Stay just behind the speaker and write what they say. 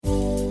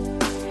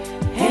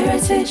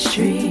Heritage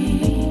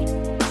Tree,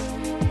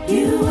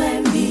 you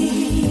and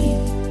me.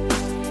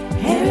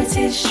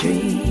 Heritage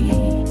Tree,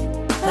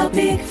 a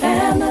big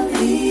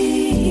family.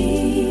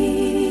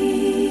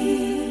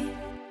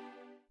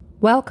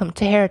 Welcome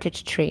to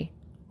Heritage Tree,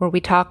 where we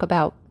talk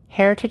about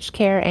heritage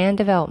care and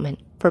development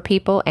for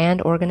people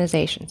and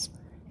organizations.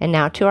 And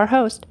now to our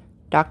host,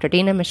 Dr.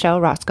 Dina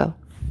Michelle Roscoe.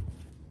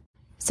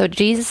 So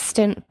Jesus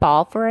didn't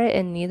fall for it,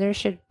 and neither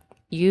should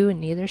you, and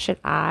neither should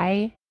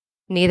I,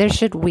 neither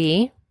should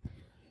we.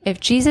 If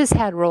Jesus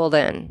had rolled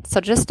in, so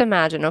just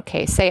imagine,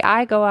 okay, say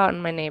I go out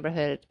in my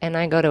neighborhood and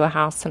I go to a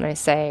house and I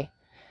say,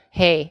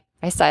 hey,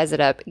 I size it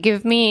up,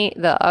 give me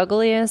the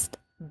ugliest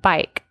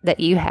bike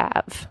that you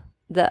have,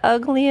 the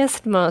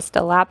ugliest, most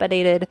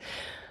dilapidated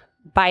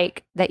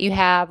bike that you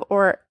have,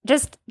 or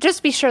just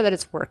be sure that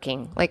it's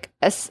working. Like,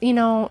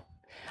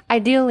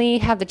 ideally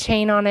have the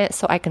chain on it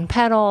so I can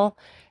pedal,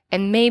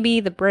 and maybe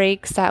the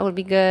brakes, that would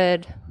be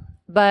good,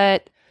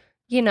 but,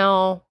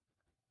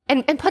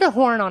 and put a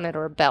horn on it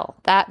or a bell.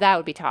 That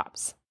would be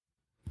tops.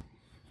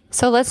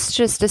 So let's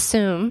just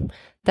assume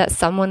that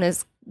someone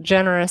is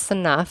generous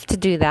enough to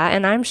do that.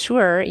 And I'm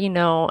sure,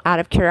 out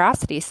of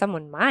curiosity,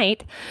 someone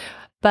might.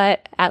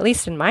 But at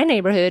least in my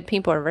neighborhood,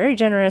 people are very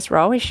generous. We're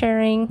always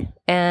sharing.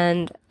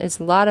 And it's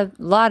a lot of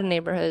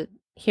neighborhood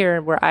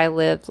here where I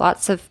live.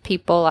 Lots of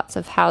people, lots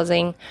of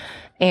housing,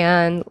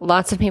 and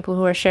lots of people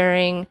who are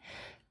sharing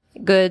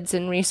goods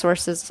and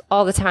resources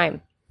all the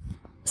time.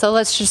 So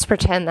let's just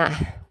pretend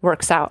that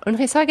works out.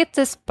 Okay, so I get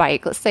this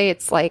bike. Let's say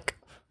it's like,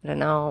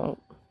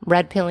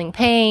 red peeling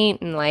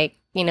paint and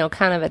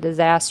kind of a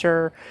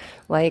disaster.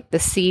 Like the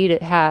seat,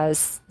 it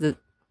has the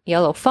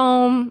yellow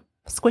foam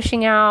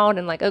squishing out,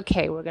 and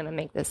okay, we're going to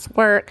make this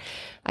work.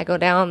 I go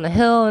down the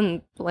hill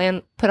and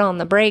put on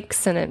the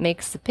brakes, and it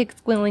makes the pig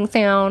squealing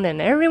sound,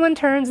 and everyone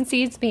turns and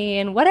sees me.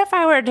 And what if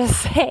I were to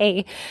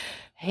say,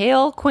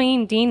 "Hail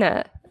Queen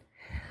Dina,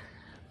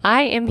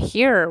 I am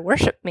here,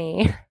 worship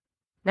me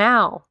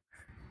now"?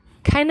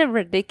 Kind of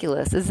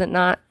ridiculous, is it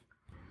not?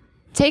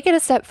 Take it a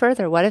step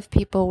further. What if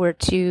people were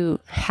to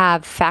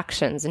have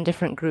factions in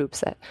different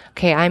groups that,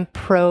 okay, I'm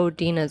pro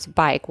Dina's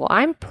bike. Well,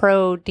 I'm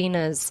pro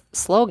Dina's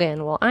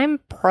slogan. Well, I'm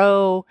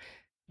pro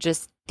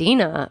just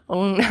Dina.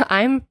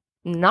 I'm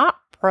not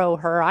pro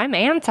her. I'm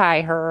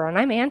anti her, and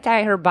I'm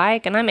anti her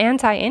bike, and I'm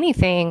anti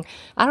anything.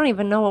 I don't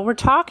even know what we're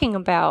talking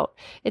about.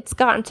 It's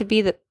gotten to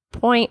be the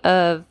point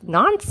of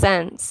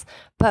nonsense,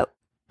 but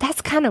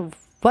that's kind of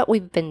what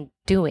we've been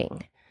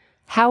doing.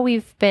 How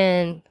we've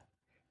been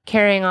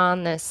carrying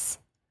on this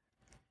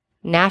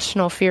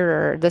national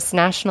furor, this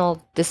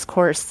national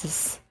discourse,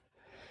 this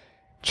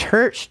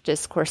church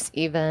discourse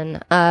even,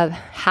 of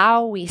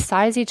how we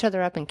size each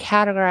other up and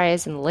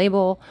categorize and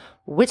label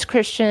which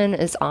Christian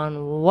is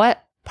on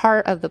what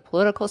part of the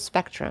political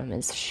spectrum.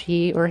 Is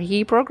she or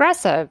he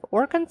progressive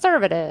or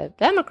conservative,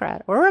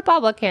 Democrat or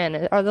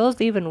Republican? Are those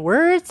even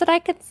words that I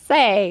could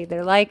say?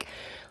 They're like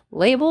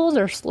labels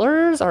or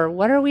slurs, or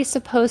what are we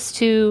supposed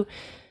to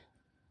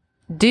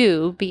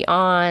do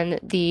beyond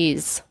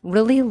these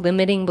really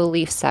limiting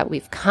beliefs that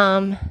we've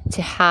come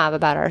to have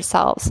about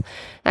ourselves?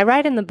 I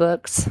write in the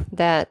books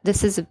that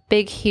this is a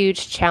big,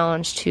 huge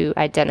challenge to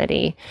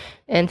identity.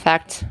 In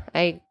fact,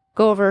 I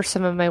go over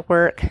some of my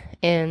work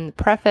in the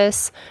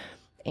preface,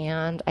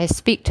 and I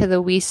speak to the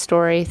we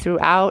story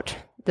throughout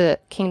the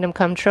Kingdom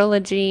Come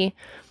trilogy,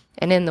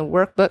 and in the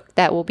workbook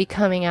that will be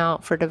coming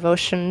out for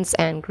devotions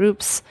and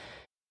groups.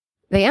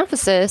 The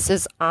emphasis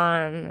is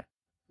on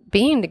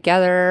being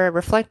together,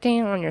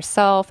 reflecting on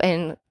yourself,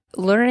 and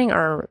learning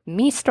our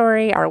me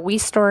story, our we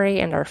story,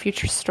 and our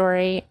future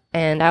story.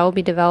 And I will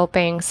be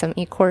developing some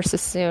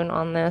e-courses soon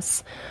on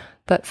this.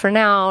 But for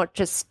now,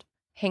 just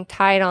hang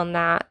tight on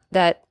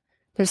that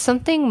there's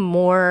something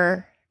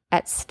more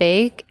at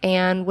stake.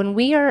 And when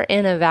we are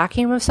in a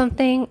vacuum of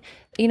something,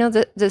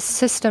 the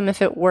system,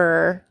 if it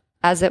were,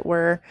 as it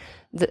were,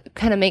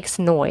 kind of makes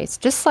noise.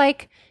 Just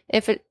like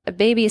if a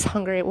baby is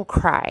hungry, it will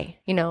cry,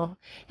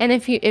 and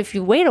if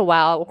you wait a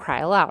while, it will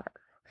cry louder,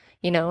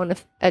 and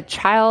if a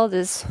child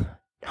is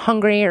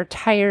hungry or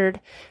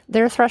tired,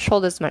 their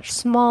threshold is much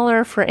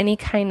smaller for any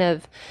kind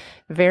of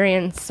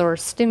variance or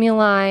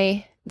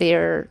stimuli.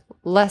 They're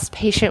less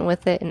patient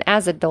with it. And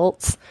as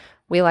adults,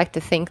 we like to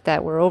think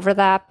that we're over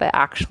that, but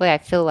actually I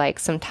feel like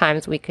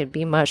sometimes we could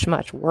be much,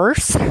 much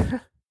worse.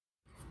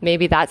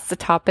 Maybe that's the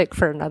topic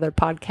for another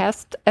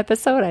podcast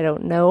episode. I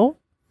don't know.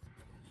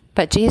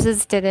 But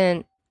Jesus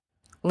didn't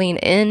lean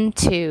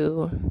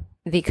into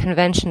the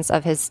conventions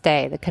of his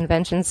day, the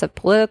conventions of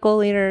political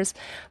leaders,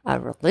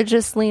 of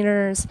religious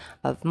leaders,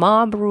 of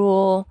mob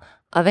rule,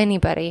 of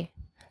anybody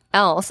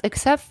else,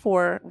 except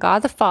for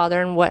God the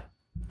Father and what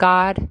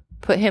God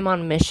put him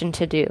on mission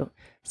to do.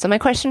 So my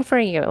question for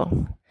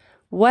you,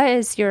 what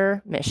is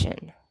your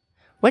mission?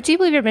 What do you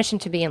believe your mission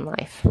to be in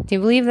life? Do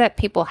you believe that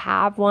people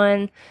have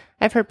one?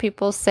 I've heard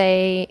people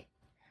say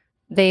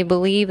they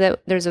believe that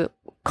there's a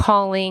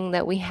calling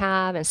that we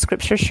have, and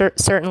scripture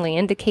certainly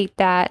indicate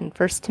that. In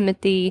 1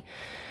 Timothy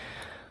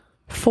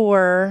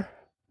 4,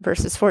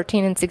 verses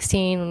 14 and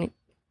 16,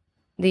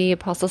 The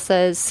apostle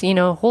says,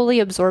 wholly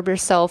absorb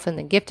yourself in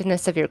the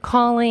giftedness of your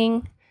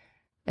calling.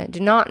 And do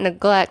not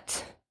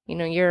neglect,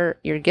 your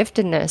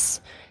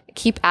giftedness.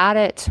 Keep at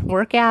it,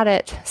 work at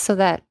it so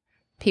that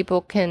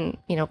people can,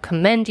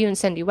 commend you and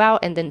send you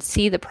out and then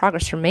see the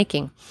progress you're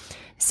making.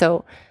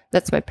 So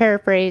that's my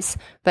paraphrase.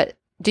 But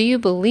do you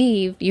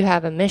believe you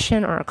have a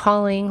mission or a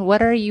calling?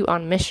 What are you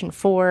on mission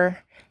for?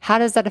 How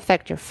does that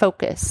affect your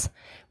focus?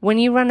 When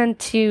you run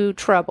into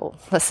trouble,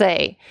 let's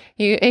say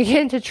you get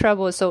into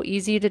trouble, it's so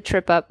easy to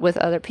trip up with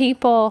other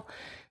people,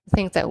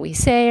 things that we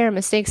say or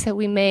mistakes that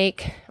we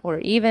make, or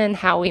even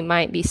how we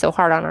might be so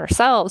hard on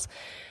ourselves.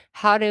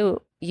 How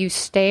do you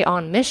stay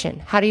on mission?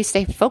 How do you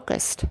stay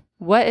focused?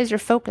 What is your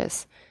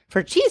focus?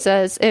 For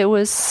Jesus,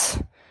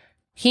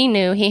 he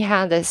knew he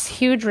had this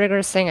huge,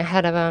 rigorous thing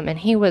ahead of him, and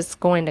he was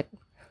going to,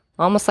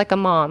 almost like a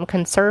mom,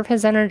 conserve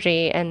his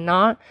energy and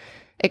not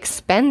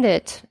expend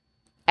it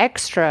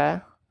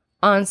extra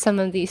on some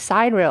of these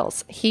side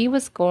rails. He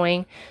was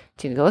going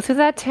to go through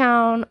that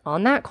town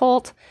on that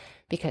colt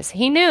because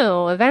he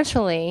knew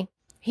eventually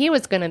he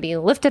was going to be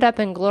lifted up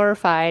and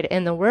glorified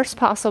in the worst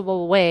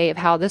possible way of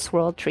how this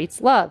world treats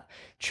love.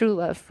 True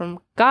love from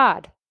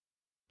God,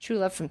 true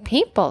love from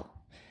people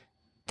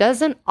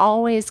doesn't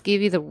always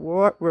give you the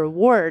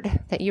reward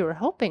that you were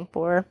hoping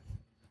for,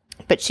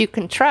 but you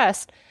can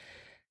trust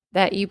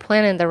that you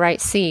planted the right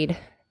seed.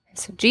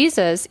 So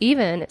Jesus,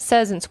 even, it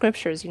says in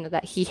scriptures,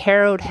 that he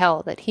harrowed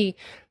hell, that he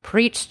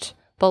preached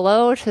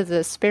below to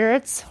the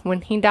spirits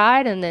when he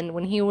died, and then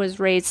when he was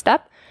raised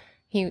up,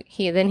 he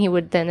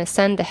would then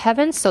ascend to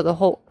heaven. So the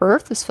whole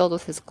earth is filled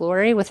with his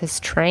glory, with his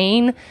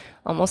train,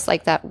 almost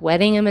like that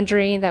wedding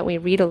imagery that we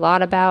read a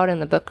lot about in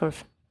the book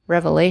of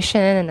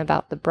Revelation, and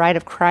about the bride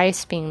of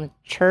Christ being the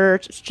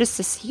church. It's just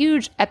this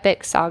huge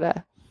epic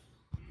saga.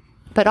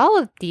 But all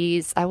of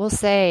these, I will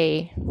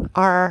say,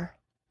 are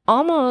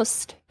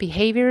almost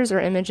behaviors or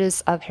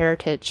images of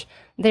heritage.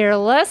 They're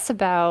less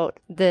about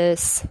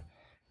this,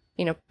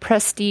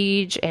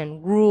 prestige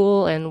and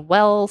rule and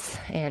wealth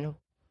and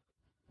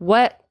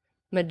what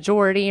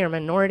majority or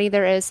minority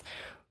there is.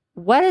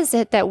 What is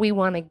it that we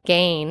want to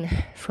gain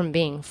from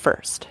being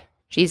first?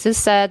 Jesus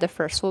said the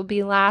first will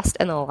be last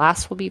and the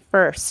last will be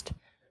first.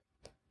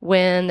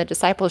 When the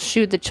disciples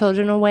shooed the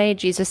children away,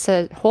 Jesus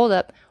said, hold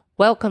up,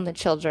 welcome the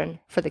children,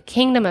 for the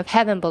kingdom of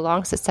heaven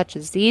belongs to such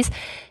as these.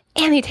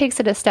 And he takes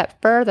it a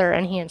step further,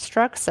 and he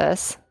instructs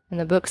us in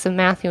the books of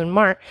Matthew and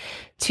Mark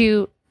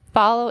to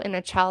follow in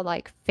a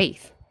childlike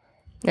faith.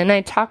 And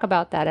I talk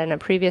about that in a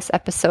previous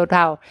episode,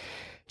 how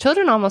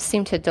children almost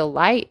seem to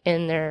delight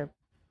in their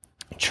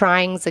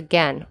tryings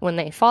again. When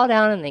they fall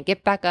down and they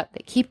get back up,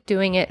 they keep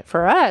doing it.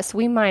 For us,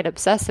 we might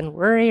obsess and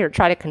worry or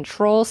try to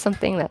control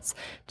something that's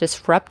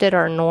disrupted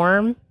our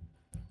norm.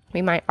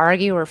 We might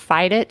argue or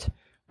fight it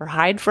or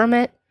hide from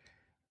it.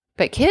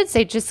 But kids,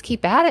 they just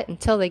keep at it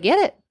until they get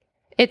it.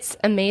 It's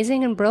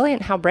amazing and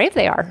brilliant how brave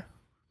they are.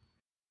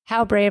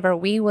 How brave are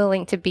we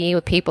willing to be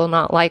with people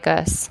not like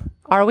us?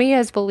 Are we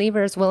as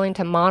believers willing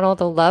to model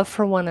the love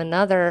for one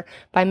another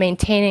by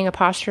maintaining a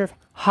posture of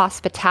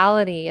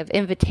hospitality, of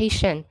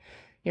invitation?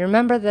 You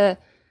remember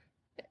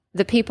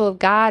the people of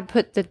God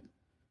put the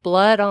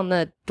blood on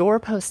the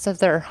doorposts of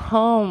their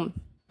home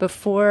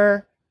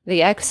before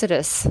the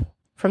Exodus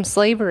from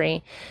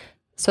slavery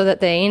so that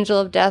the angel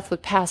of death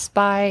would pass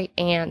by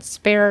and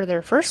spare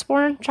their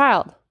firstborn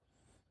child,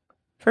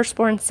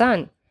 firstborn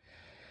son.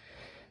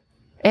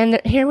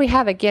 And here we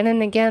have again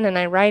and again, and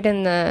I write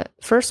in the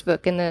first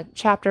book, in the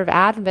chapter of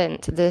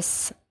Advent,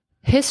 this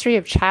history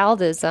of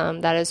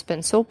childism that has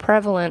been so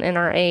prevalent in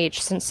our age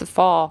since the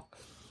fall,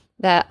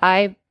 that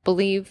I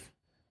believe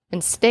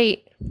and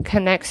state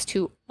connects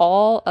to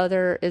all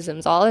other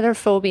isms, all other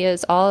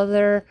phobias, all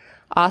other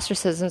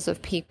ostracisms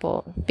of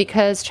people,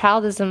 because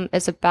childism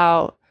is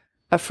about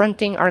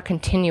affronting our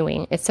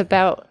continuing. It's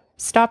about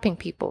stopping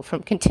people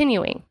from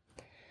continuing.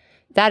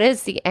 That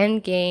is the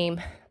end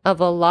game of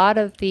a lot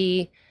of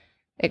the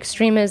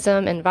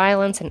extremism and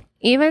violence. And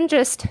even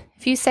just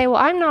if you say, well,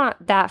 I'm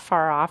not that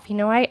far off,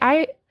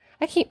 I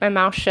keep my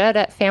mouth shut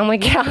at family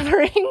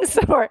gatherings,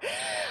 or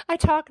I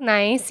talk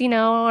nice,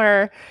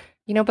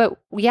 but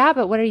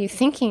what are you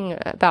thinking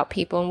about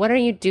people, and what are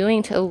you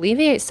doing to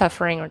alleviate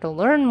suffering or to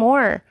learn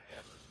more?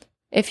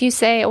 If you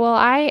say, well,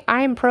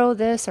 I'm pro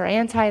this or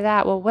anti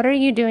that, well, what are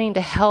you doing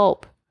to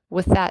help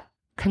with that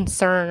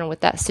concern or with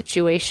that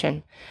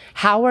situation?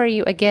 How are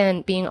you,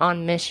 again, being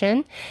on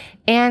mission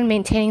and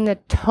maintaining the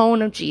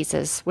tone of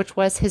Jesus, which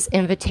was his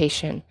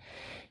invitation?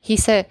 He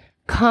said,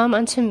 come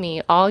unto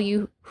me, all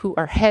you who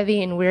are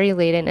heavy and weary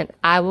laden, and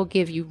I will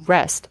give you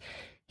rest.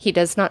 He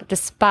does not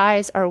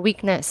despise our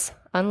weakness.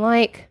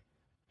 Unlike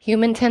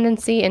human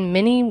tendency and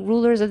many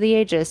rulers of the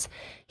ages,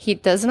 he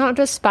does not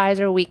despise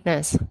our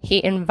weakness.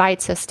 He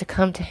invites us to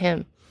come to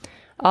him.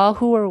 All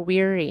who are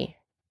weary.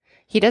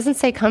 He doesn't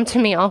say, come to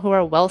me, all who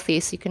are wealthy,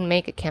 so you can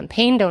make a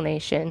campaign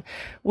donation,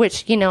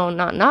 which,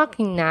 not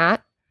knocking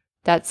that.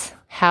 That's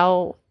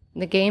how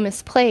the game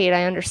is played.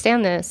 I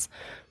understand this.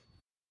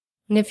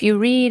 And if you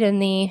read in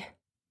the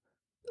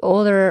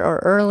older or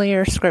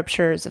earlier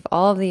scriptures of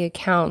all of the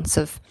accounts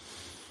of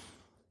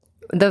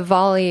the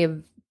volley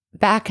of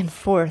back and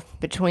forth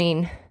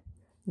between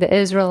the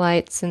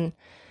Israelites and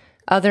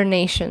other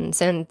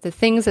nations and the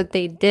things that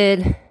they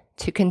did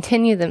to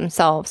continue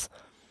themselves.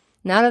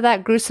 And out of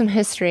that gruesome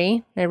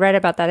history, I read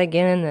about that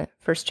again in the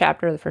first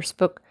chapter of the first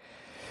book,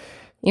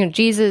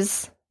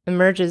 Jesus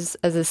emerges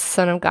as a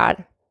Son of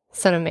God,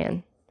 Son of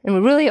Man. And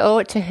we really owe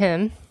it to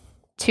him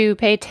to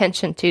pay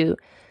attention to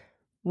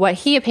what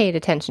he paid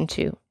attention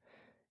to,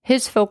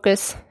 his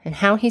focus and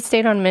how he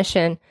stayed on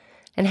mission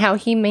and how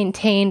he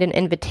maintained an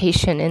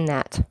invitation in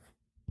that.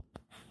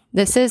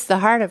 This is the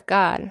heart of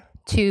God,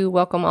 to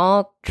welcome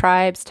all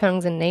tribes,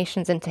 tongues, and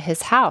nations into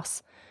his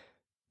house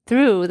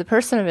through the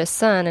person of his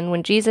Son. And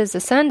when Jesus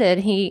ascended,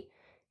 he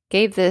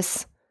gave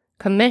this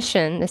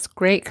commission, this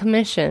great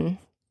commission,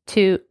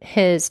 to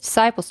his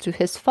disciples, to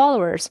his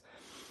followers,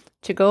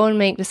 to go and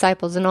make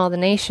disciples in all the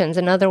nations.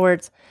 In other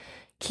words,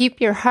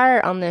 keep your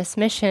heart on this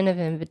mission of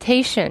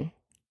invitation.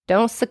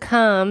 Don't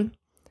succumb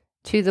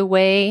to the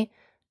way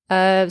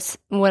of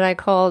what I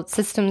call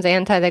systems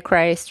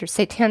anti-Christ or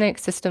satanic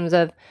systems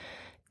of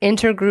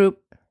intergroup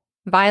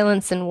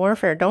violence and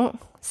warfare. Don't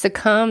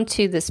succumb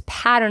to this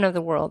pattern of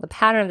the world, the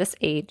pattern of this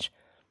age,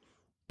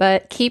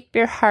 but keep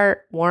your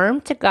heart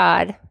warm to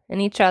God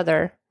and each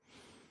other,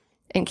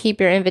 and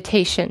keep your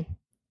invitation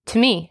to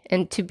me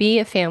and to be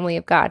a family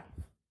of God.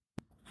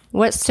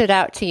 What stood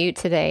out to you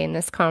today in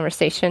this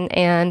conversation,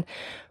 and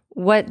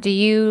what do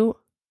you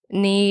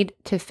need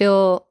to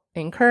feel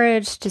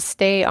encouraged to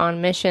stay on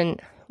mission?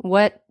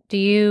 What do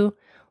you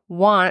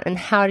want, and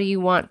how do you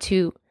want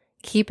to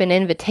keep an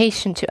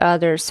invitation to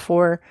others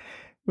for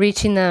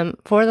reaching them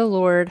for the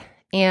Lord,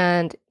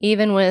 and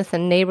even with a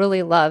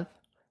neighborly love?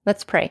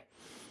 Let's pray.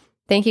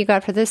 Thank you,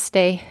 God, for this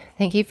day.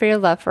 Thank you for your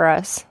love for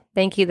us.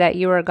 Thank you that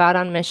you are God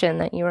on mission,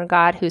 that you are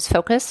God who's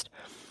focused,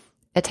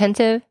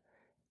 attentive,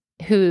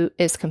 who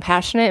is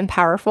compassionate and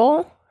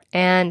powerful,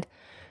 and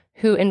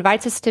who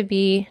invites us to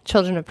be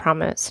children of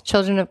promise,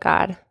 children of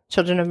God,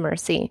 children of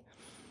mercy.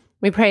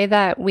 We pray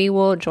that we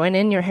will join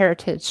in your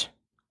heritage.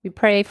 We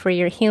pray for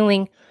your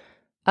healing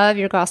of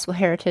your gospel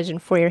heritage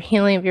and for your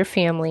healing of your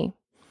family,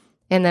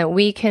 and that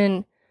we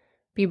can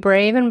be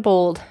brave and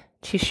bold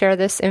to share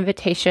this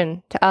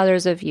invitation to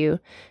others of you.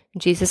 In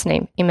Jesus'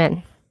 name,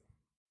 amen.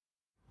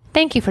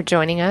 Thank you for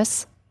joining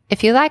us.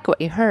 If you like what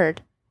you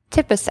heard,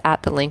 tip us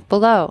at the link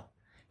below,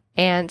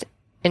 and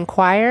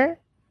inquire,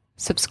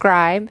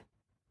 subscribe,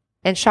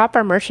 and shop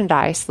our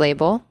merchandise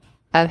label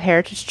of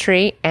Heritage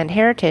Tree and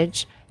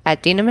Heritage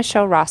at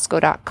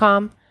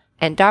dinamichelleroscoe.com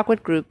and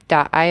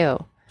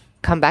dogwoodgroup.io.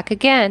 Come back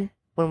again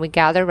when we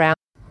gather around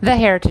the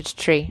Heritage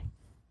Tree.